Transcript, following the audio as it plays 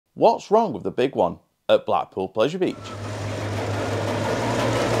What's wrong with the big one at Blackpool Pleasure Beach?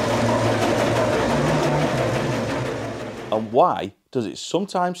 And why does it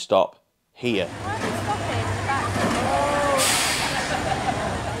sometimes stop here?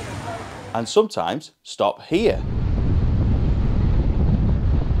 And sometimes stop here?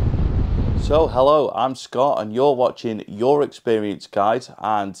 So hello, I'm Scott and you're watching Your Experience Guide,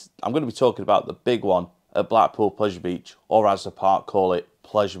 and I'm going to be talking about the big one at Blackpool Pleasure Beach, or as the park call it,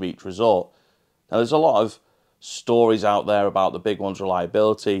 Pleasure Beach Resort. Now there's a lot of stories out there about the big one's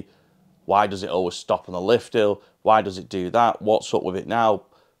reliability. Why does it always stop on the lift hill? Why does it do that? What's up with it now?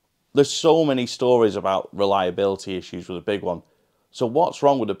 There's so many stories about reliability issues with the big one. So what's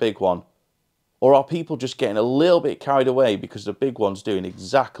wrong with the big one? Or are people just getting a little bit carried away because the big one's doing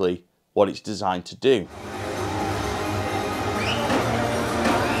exactly what it's designed to do?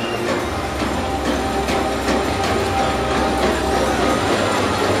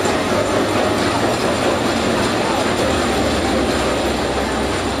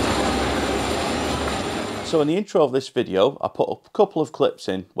 So in the intro of this video, I put a couple of clips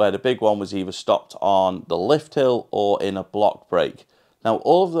in where the big one was either stopped on the lift hill or in a block break. Now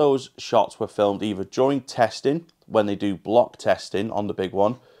all of those shots were filmed either during testing, when they do block testing on the big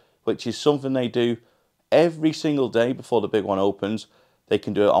one, which is something they do every single day before the big one opens. They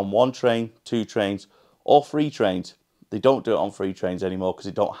can do it on 1 train, 2 trains, or 3 trains. They don't do it on 3 trains anymore because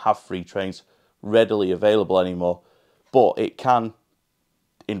they don't have 3 trains readily available anymore. But it can,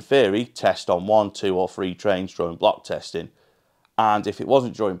 in theory, test on 1, 2 or 3 trains during block testing. And if it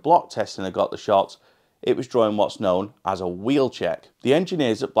wasn't during block testing they got the shots, it was during what's known as a wheel check. The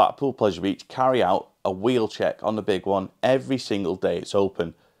engineers at Blackpool Pleasure Beach carry out a wheel check on the big one every single day it's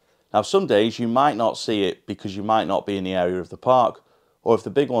open. Now some days you might not see it because you might not be in the area of the park, or if the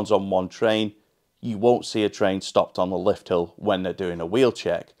big one's on 1 train, you won't see a train stopped on the lift hill when they're doing a wheel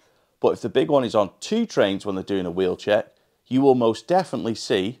check. But if the big one is on 2 trains when they're doing a wheel check, you will most definitely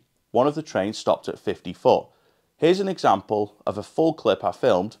see one of the trains stopped at 50 foot. Here's an example of a full clip I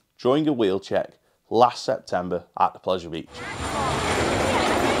filmed during a wheel check last September at the Pleasure Beach.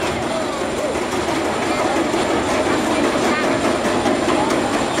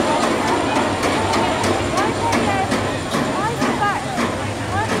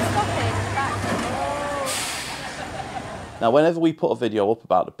 Now whenever we put a video up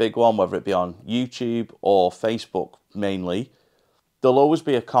about the big one, whether it be on YouTube or Facebook mainly, there'll always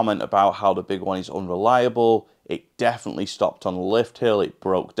be a comment about how the big one is unreliable. It definitely stopped on the lift hill, it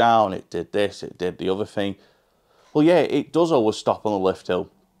broke down, it did this, it did the other thing. Well yeah, it does always stop on the lift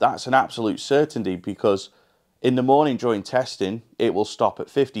hill. That's an absolute certainty, because in the morning during testing it will stop at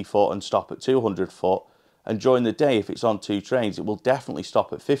 50 foot and stop at 200 foot, and during the day if it's on 2 trains it will definitely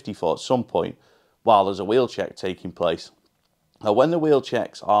stop at 50 foot at some point while there's a wheel check taking place. Now when the wheel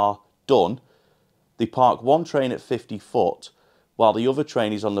checks are done, they park 1 train at 50 foot while the other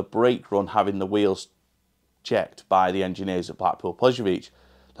train is on the brake run having the wheels checked by the engineers at Blackpool Pleasure Beach.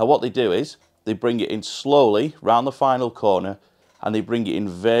 Now what they do is they bring it in slowly round the final corner, and they bring it in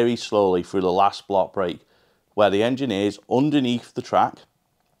very slowly through the last block break, where the engineers underneath the track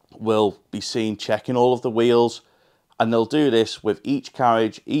will be seen checking all of the wheels, and they'll do this with each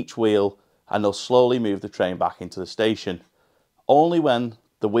carriage, each wheel, and they'll slowly move the train back into the station. Only when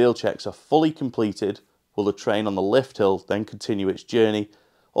the wheel checks are fully completed will the train on the lift hill then continue its journey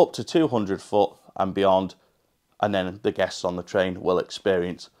up to 200 foot and beyond, and then the guests on the train will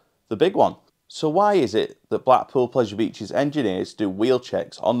experience the big one. So why is it that Blackpool Pleasure Beach's engineers do wheel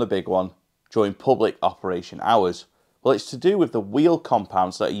checks on the big one during public operation hours? Well, it's to do with the wheel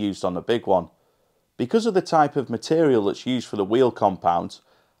compounds that are used on the big one. Because of the type of material that's used for the wheel compounds,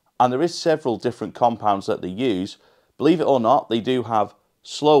 and there is several different compounds that they use, believe it or not, they do have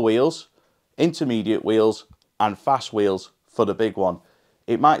slow wheels, intermediate wheels and fast wheels for the big one.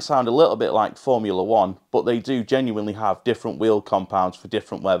 It might sound a little bit like Formula 1, but they do genuinely have different wheel compounds for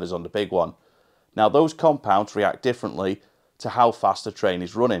different weathers on the big one. Now those compounds react differently to how fast the train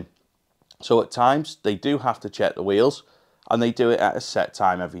is running. So at times they do have to check the wheels, and they do it at a set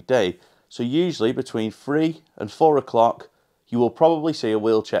time every day. So usually between 3 and 4 o'clock you will probably see a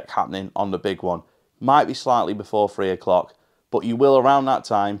wheel check happening on the big one. Might be slightly before 3 o'clock, but you will around that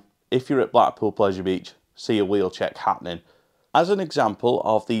time, if you're at Blackpool Pleasure Beach, see a wheel check happening. As an example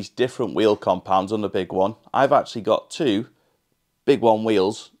of these different wheel compounds on the big one, I've actually got 2 big one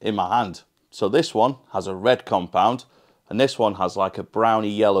wheels in my hand. So this one has a red compound and this one has like a browny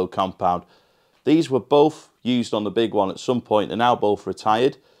yellow compound. These were both used on the big one at some point. They're now both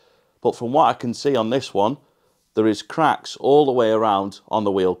retired, but from what I can see on this one, there is cracks all the way around on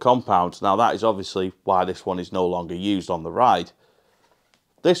the wheel compound. Now that is obviously why this one is no longer used on the ride.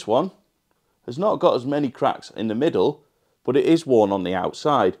 This one has not got as many cracks in the middle, but it is worn on the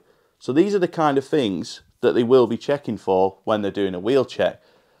outside. So these are the kind of things that they will be checking for when they're doing a wheel check.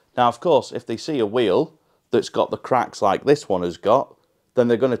 Now, of course, if they see a wheel that's got the cracks like this one has got, then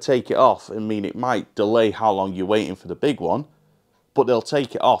they're going to take it off. I mean, it might delay how long you're waiting for the big one, but they'll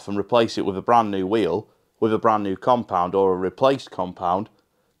take it off and replace it with a brand new wheel, with a brand new compound or a replaced compound,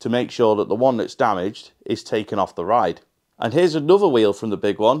 to make sure that the one that's damaged is taken off the ride. And here's another wheel from the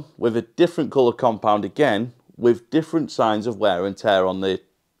big one with a different colour compound again, with different signs of wear and tear on the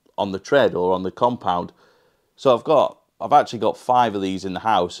tread or on the compound. So I've actually got 5 of these in the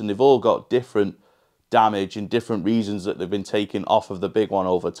house, and they've all got different damage and different reasons that they've been taken off of the big one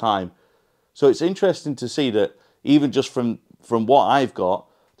over time. So it's interesting to see that even just from what I've got,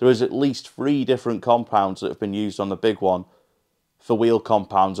 there is at least 3 different compounds that have been used on the big one for wheel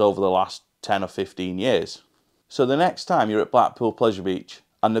compounds over the last 10 or 15 years. So the next time you're at Blackpool Pleasure Beach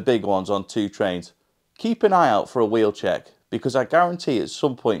and the big one's on 2 trains, keep an eye out for a wheel check, because I guarantee at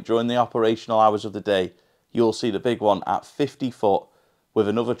some point during the operational hours of the day, you'll see the big one at 50 foot with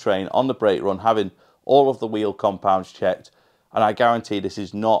another train on the brake run having all of the wheel compounds checked. And I guarantee this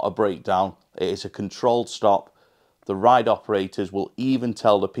is not a breakdown, it is a controlled stop. The ride operators will even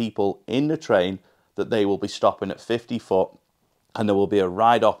tell the people in the train that they will be stopping at 50 foot, and there will be a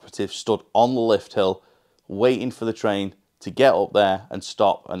ride operative stood on the lift hill waiting for the train to get up there and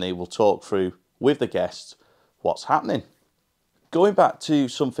stop, and they will talk through with the guests what's happening. Going back to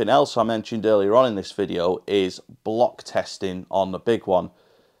something else I mentioned earlier on in this video is block testing on the big one.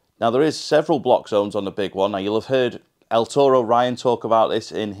 Now, there is several block zones on the big one. Now, you'll have heard El Toro Ryan talk about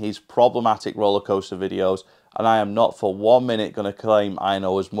this in his problematic roller coaster videos, and I am not for 1 minute going to claim I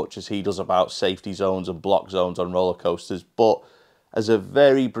know as much as he does about safety zones and block zones on roller coasters. But as a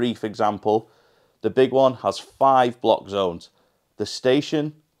very brief example, the big one has 5 block zones: the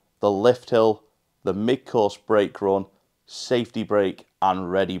station, the lift hill, the mid-course brake run, safety brake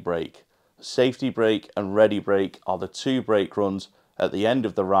and ready brake. Safety brake and ready brake are the 2 brake runs at the end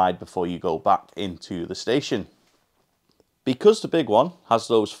of the ride before you go back into the station. Because the big one has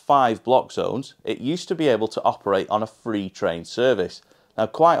those 5 block zones, it used to be able to operate on a free train service. Now,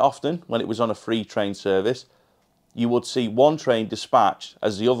 quite often when it was on a free train service, you would see one train dispatched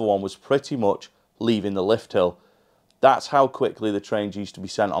as the other one was pretty much leaving the lift hill. That's how quickly the trains used to be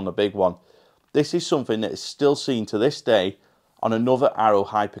sent on the big one. This is something that is still seen to this day on another Arrow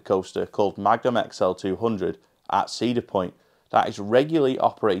hypercoaster called Magnum XL 200 at Cedar Point. That is regularly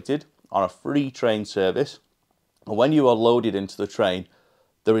operated on a free train service, and when you are loaded into the train,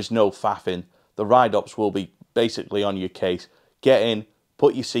 there is no faffing. The ride ops will be basically on your case. Get in,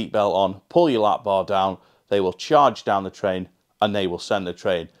 put your seatbelt on, pull your lap bar down, they will charge down the train and they will send the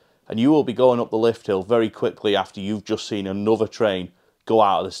train. And you will be going up the lift hill very quickly after you've just seen another train go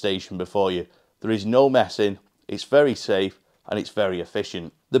out of the station before you. There is no messing, it's very safe and it's very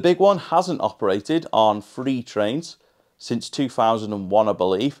efficient. The big one hasn't operated on free trains since 2001, I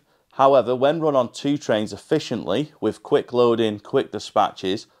believe. However, when run on 2 trains efficiently with quick loading, quick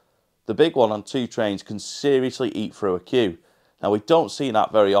dispatches, the big one on 2 trains can seriously eat through a queue. Now, we don't see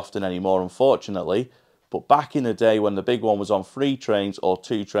that very often anymore, unfortunately, but back in the day when the big one was on 3 trains or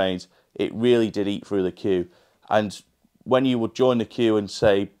 2 trains, it really did eat through the queue. And when you would join the queue and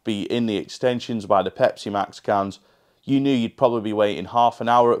say be in the extensions by the Pepsi Max cans, you knew you'd probably be waiting half an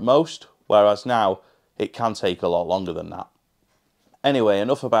hour at most, whereas now it can take a lot longer than that. Anyway,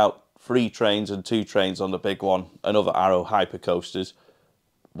 enough about 3 trains and 2 trains on the big one and other Arrow hypercoasters.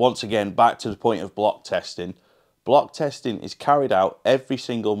 Once again, back to the point of block testing. Block testing is carried out every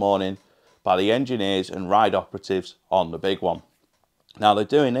single morning by the engineers and ride operatives on the big one. Now, they're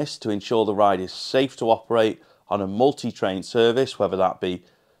doing this to ensure the ride is safe to operate on a multi-train service, whether that be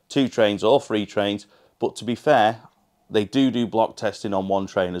 2 trains or 3 trains. But to be fair, they do block testing on 1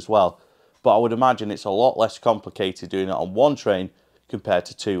 train as well. But I would imagine it's a lot less complicated doing it on 1 train compared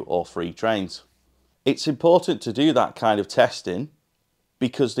to 2 or 3 trains. It's important to do that kind of testing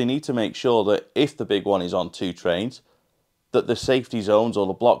because they need to make sure that if the big one is on 2 trains, that the safety zones or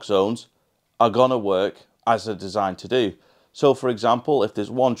the block zones are going to work as they're designed to do. So, for example, if there's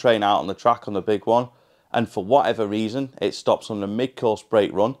 1 train out on the track on the big one, and for whatever reason it stops on the mid-course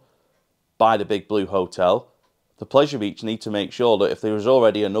brake run by the Big Blue Hotel, the Pleasure Beach need to make sure that if there is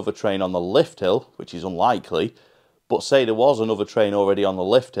already another train on the lift hill, which is unlikely, but say there was another train already on the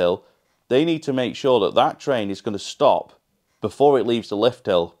lift hill, they need to make sure that that train is going to stop before it leaves the lift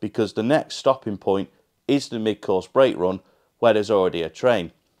hill, because the next stopping point is the mid-course brake run where there's already a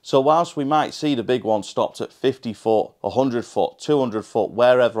train. So whilst we might see the big one stopped at 50 foot, 100 foot, 200 foot,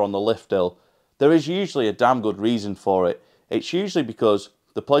 wherever on the lift hill, there is usually a damn good reason for it. It's usually because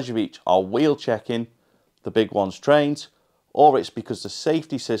the Pleasure Beach are wheel checking the big one's trains, or it's because the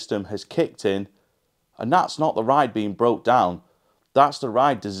safety system has kicked in, and that's not the ride being broke down. That's the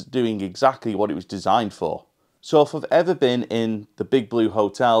ride doing exactly what it was designed for. So if I've ever been in the Big Blue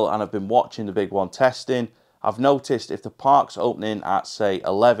Hotel and I've been watching the big one testing, I've noticed if the park's opening at say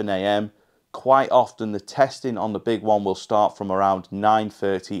 11 AM, quite often the testing on the big one will start from around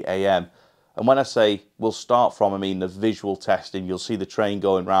 9:30 AM. And when I say will start from, I mean the visual testing. You'll see the train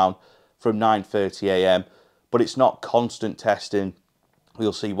going round from 9:30 AM, but it's not constant testing.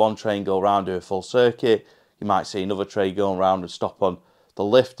 You'll see one train go round, do a full circuit. You might see another train going round and stop on the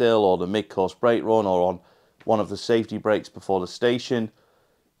lift hill or the mid-course brake run or on one of the safety brakes before the station.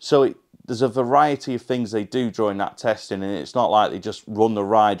 So there's a variety of things they do during that testing, and it's not like they just run the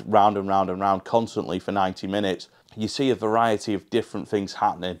ride round and round and round constantly for 90 minutes. You see a variety of different things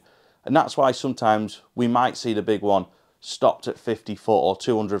happening, and that's why sometimes we might see the big one stopped at 50 foot or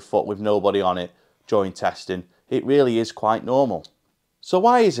 200 foot with nobody on it during testing. It really is quite normal. So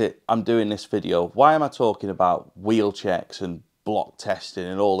why is it I'm doing this video? Why am I talking about wheel checks and block testing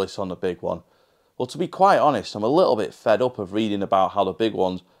and all this on the big one? Well, to be quite honest, I'm a little bit fed up of reading about how the big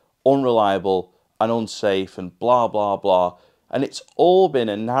one's unreliable and unsafe and blah, blah, blah. And it's all been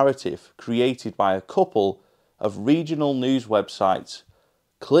a narrative created by a couple of regional news websites,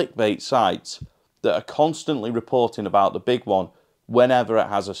 clickbait sites, that are constantly reporting about the big one whenever it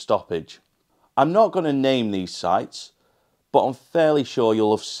has a stoppage. I'm not going to name these sites, but I'm fairly sure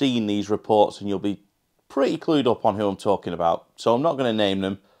you'll have seen these reports and you'll be pretty clued up on who I'm talking about. So I'm not going to name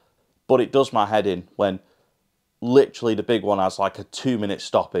them. But it does my head in when literally the big one has like a 2-minute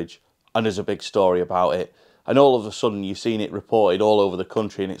stoppage and there's a big story about it. And all of a sudden you've seen it reported all over the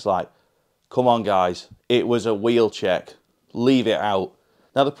country and it's like, come on guys, it was a wheel check, leave it out.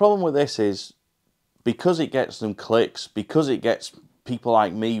 Now the problem with this is because it gets them clicks, because it gets people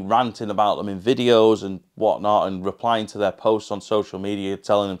like me ranting about them in videos and whatnot and replying to their posts on social media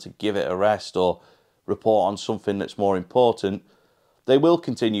telling them to give it a rest or report on something that's more important, they will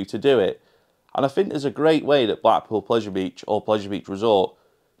continue to do it. And I think there's a great way that Blackpool Pleasure Beach or Pleasure Beach Resort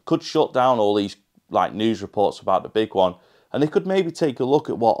could shut down all these like news reports about the big one, and they could maybe take a look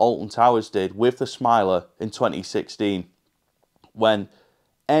at what Alton Towers did with the Smiler in 2016, when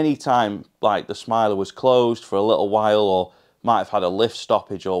any time like the Smiler was closed for a little while or might have had a lift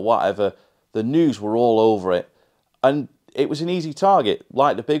stoppage or whatever, the news were all over it. And it was an easy target,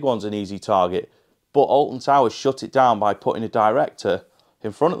 like the big one's an easy target. But Alton Towers shut it down by putting a director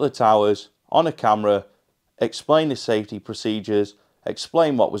in front of the towers on a camera, explain the safety procedures,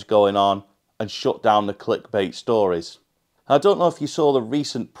 explain what was going on, and shut down the clickbait stories. I don't know if you saw the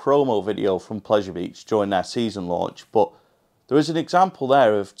recent promo video from Pleasure Beach during their season launch, but there is an example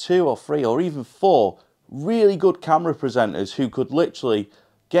there of 2 or 3 or even 4 really good camera presenters who could literally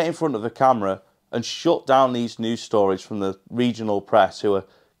get in front of the camera and shut down these news stories from the regional press who are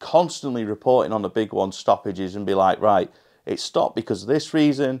constantly reporting on the big one stoppages and be like, right, it stopped because of this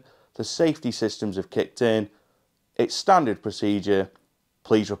reason, the safety systems have kicked in, it's standard procedure,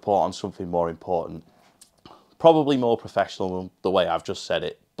 please report on something more important. Probably more professional than the way I've just said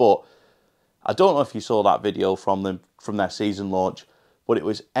it, but I don't know if you saw that video from them, from their season launch, but it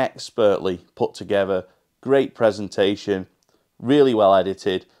was expertly put together, great presentation, really well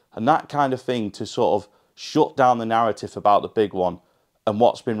edited, and that kind of thing to sort of shut down the narrative about the big one and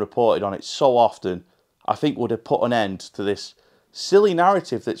what's been reported on it so often, I think would have put an end to this silly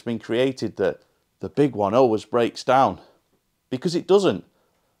narrative that's been created that the big one always breaks down. Because it doesn't.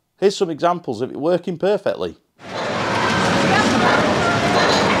 Here's some examples of it working perfectly.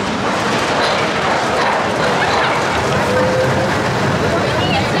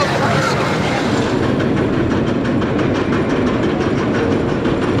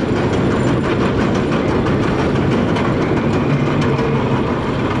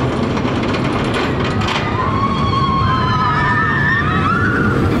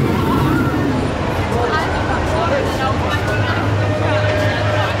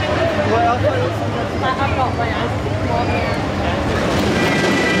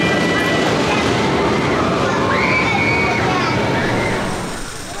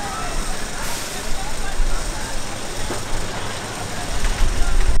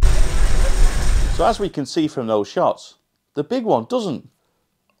 So as we can see from those shots, the big one doesn't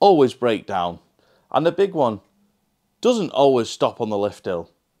always break down, and the big one doesn't always stop on the lift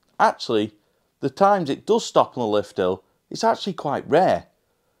hill. Actually, the times it does stop on the lift hill, it's actually quite rare.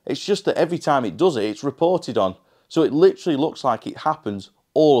 It's just that every time it does it, it's reported on. So it literally looks like it happens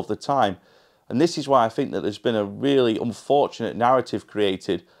all of the time. And this is why I think that there's been a really unfortunate narrative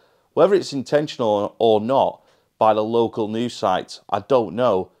created, whether it's intentional or not, by the local news sites, I don't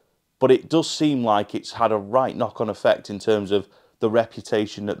know. But it does seem like it's had a right knock-on effect in terms of the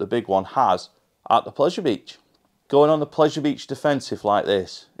reputation that the big one has at the Pleasure Beach. Going on the Pleasure Beach defensive like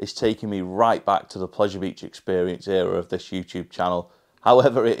this is taking me right back to the Pleasure Beach experience era of this YouTube channel.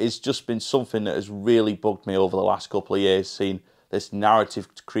 However, it has just been something that has really bugged me over the last couple of years, seeing this narrative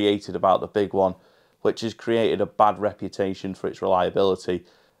created about the big one, which has created a bad reputation for its reliability.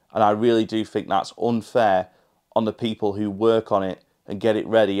 And I really do think that's unfair on the people who work on it and get it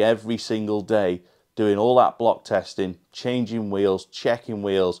ready every single day, doing all that block testing, changing wheels, checking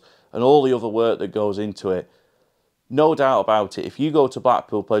wheels, and all the other work that goes into it. No doubt about it, if you go to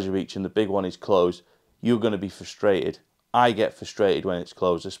Blackpool Pleasure Beach and the big one is closed, you're going to be frustrated. I get frustrated when it's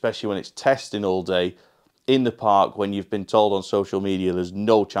closed, especially when it's testing all day in the park when you've been told on social media there's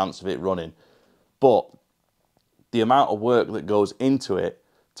no chance of it running. But the amount of work that goes into it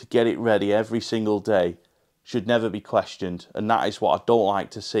to get it ready every single day should never be questioned, and that is what I don't like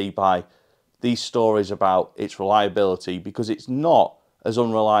to see by these stories about its reliability, because it's not as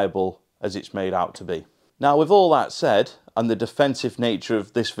unreliable as it's made out to be. Now, with all that said, and the defensive nature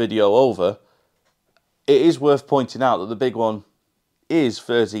of this video over, it is worth pointing out that the big one is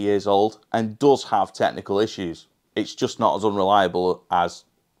 30 years old and does have technical issues. It's just not as unreliable as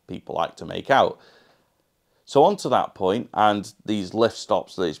people like to make out. So on to that point, and these lift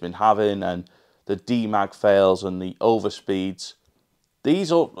stops that it's been having, and the demag fails and the overspeeds,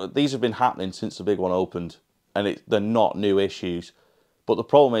 these have been happening since the big one opened, and they're not new issues. But the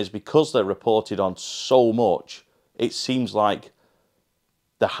problem is, because they're reported on so much, it seems like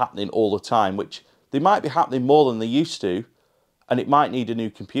they're happening all the time, which they might be happening more than they used to, and it might need a new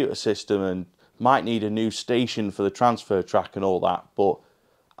computer system and might need a new station for the transfer track and all that, but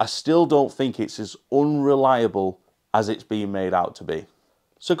I still don't think it's as unreliable as it's being made out to be.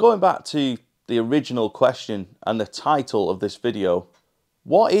 So going back to the original question and the title of this video,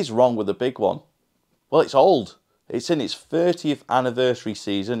 what is wrong with the big one? Well, it's old. It's in its 30th anniversary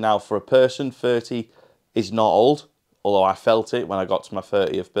season. Now, for a person, 30 is not old, although I felt it when I got to my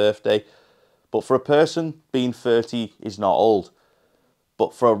 30th birthday. But for a person, being 30 is not old.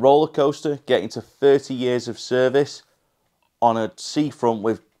 But for a roller coaster, getting to 30 years of service on a seafront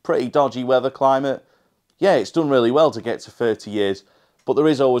with pretty dodgy weather climate, yeah, it's done really well to get to 30 years, but there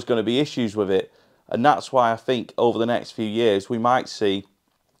is always going to be issues with it. And that's why I think over the next few years, we might see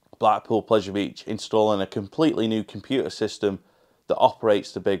Blackpool Pleasure Beach installing a completely new computer system that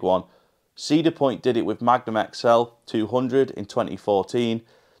operates the big one. Cedar Point did it with Magnum XL 200 in 2014.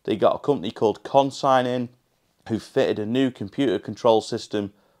 They got a company called Consign in, who fitted a new computer control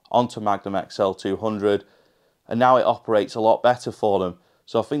system onto Magnum XL 200, and now it operates a lot better for them.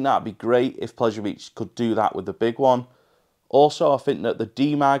 So I think that'd be great if Pleasure Beach could do that with the big one. Also, I think that the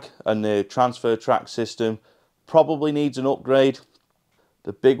demag and the transfer track system probably needs an upgrade.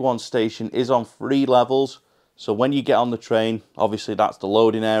 The big one station is on 3 levels, so when you get on the train, obviously that's the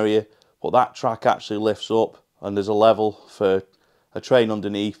loading area, but that track actually lifts up and there's a level for a train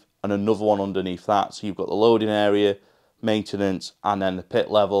underneath and another one underneath that. So you've got the loading area, maintenance, and then the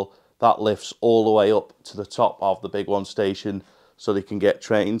pit level. That lifts all the way up to the top of the big one station so they can get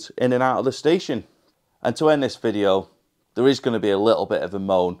trains in and out of the station. And to end this video, there is going to be a little bit of a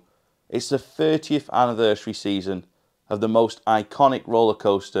moan. It's the 30th anniversary season of the most iconic roller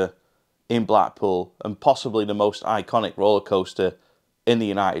coaster in Blackpool, and possibly the most iconic roller coaster in the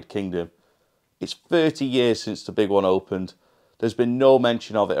United Kingdom. It's 30 years since the big one opened. There's been no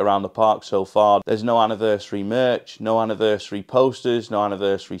mention of it around the park so far. There's no anniversary merch, no anniversary posters, no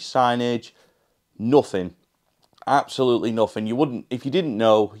anniversary signage, nothing. Absolutely nothing. You wouldn't, if you didn't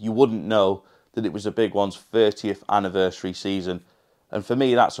know, you wouldn't know that it was the big one's 30th anniversary season. And for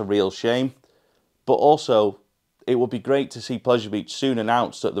me, that's a real shame. But also, it would be great to see Pleasure Beach soon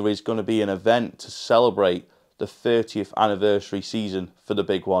announce that there is going to be an event to celebrate the 30th anniversary season for the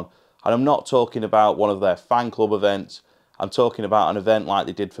big one. And I'm not talking about one of their fan club events. I'm talking about an event like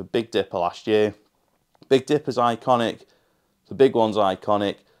they did for Big Dipper last year. Big Dipper's iconic. The big one's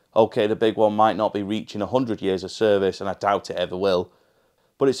iconic. Okay, the big one might not be reaching 100 years of service, and I doubt it ever will.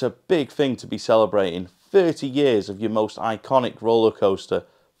 But it's a big thing to be celebrating. 30 years of your most iconic roller coaster.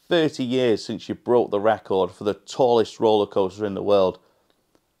 30 years since you broke the record for the tallest roller coaster in the world.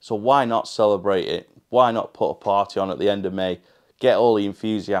 So why not celebrate it? Why not put a party on at the end of May? Get all the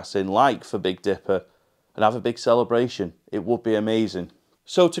enthusiasts in, like for Big Dipper, and have a big celebration. It would be amazing.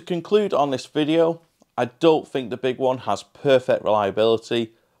 So to conclude on this video, I don't think the big one has perfect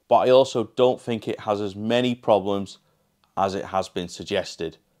reliability, but I also don't think it has as many problems as it has been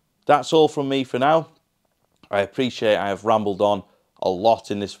suggested. That's all from me for now. I appreciate I have rambled on a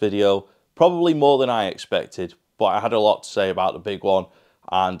lot in this video, probably more than I expected, but I had a lot to say about the big one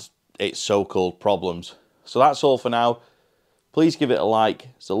and its so-called problems. So that's all for now. Please give it a like,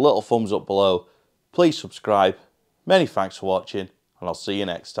 it's a little thumbs up below. Please subscribe. Many thanks for watching, and I'll see you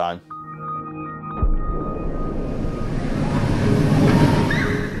next time.